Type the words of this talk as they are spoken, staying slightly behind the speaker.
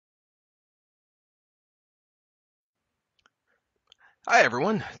Hi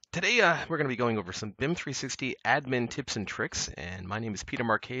everyone. Today we're going to be going over some BIM 360 admin tips and tricks, and my name is Peter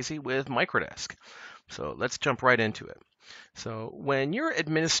Marchese with Microdesk. So let's jump right into it. So when you're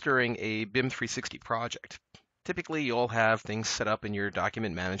administering a BIM 360 project, typically you'll have things set up in your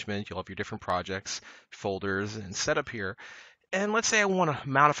document management. You'll have your different projects, folders, and set up here. And let's say I want to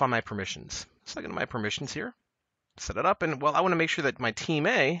modify my permissions. So I go to my permissions here, set it up, and well, I want to make sure that my team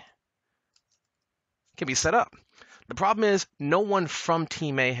A can be set up. The problem is no one from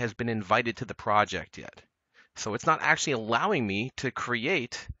Team A has been invited to the project yet. So it's not actually allowing me to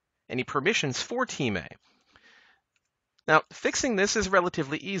create any permissions for Team A. Now, fixing this is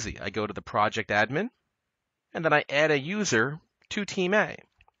relatively easy. I go to the project admin, and then I add a user to Team A.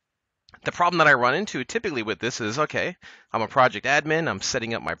 The problem that I run into typically with this is, okay, I'm a project admin, I'm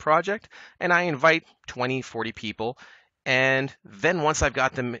setting up my project, and I invite 20, 40 people, and then once I've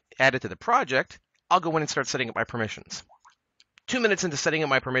got them added to the project, I'll go in and start setting up my permissions. 2 minutes into setting up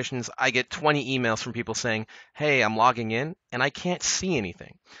my permissions, I get 20 emails from people saying, hey, I'm logging in, and I can't see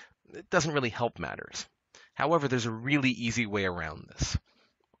anything. It doesn't really help matters. However, there's a really easy way around this.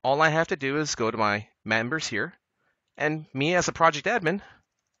 All I have to do is go to my members here, and me as a project admin,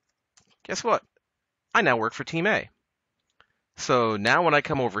 guess what? I now work for Team A. So now when I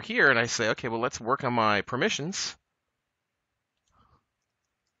come over here and I say, okay, well, let's work on my permissions.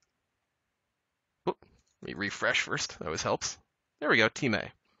 Oop, let me refresh first. That always helps. There we go, Team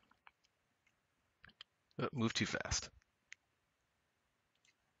A. Move too fast.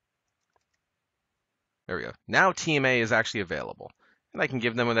 There we go. Now Team A is actually available, and I can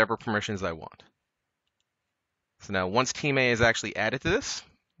give them whatever permissions I want. So now once Team A is actually added to this,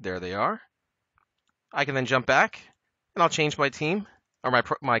 there they are. I can then jump back, and I'll change my team, or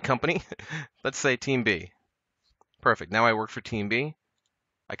my company. Let's say Team B. Perfect. Now I work for Team B.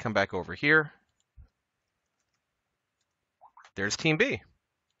 I come back over here. There's Team B.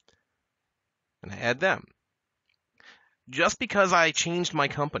 And I add them. Just because I changed my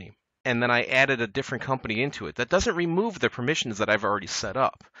company and then I added a different company into it, that doesn't remove the permissions that I've already set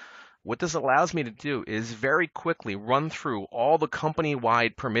up. What this allows me to do is very quickly run through all the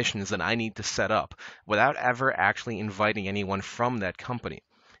company-wide permissions that I need to set up without ever actually inviting anyone from that company.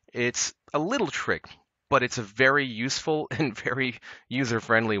 It's a little trick, but it's a very useful and very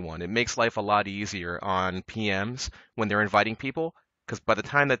user-friendly one. It makes life a lot easier on PMs when they're inviting people, because by the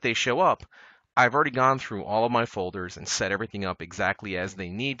time that they show up, I've already gone through all of my folders and set everything up exactly as they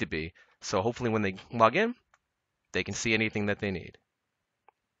need to be. So hopefully when they log in, they can see anything that they need.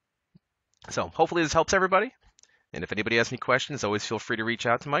 So hopefully this helps everybody. And if anybody has any questions, always feel free to reach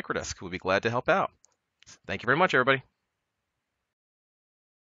out to Microdesk. We'll be glad to help out. Thank you very much, everybody.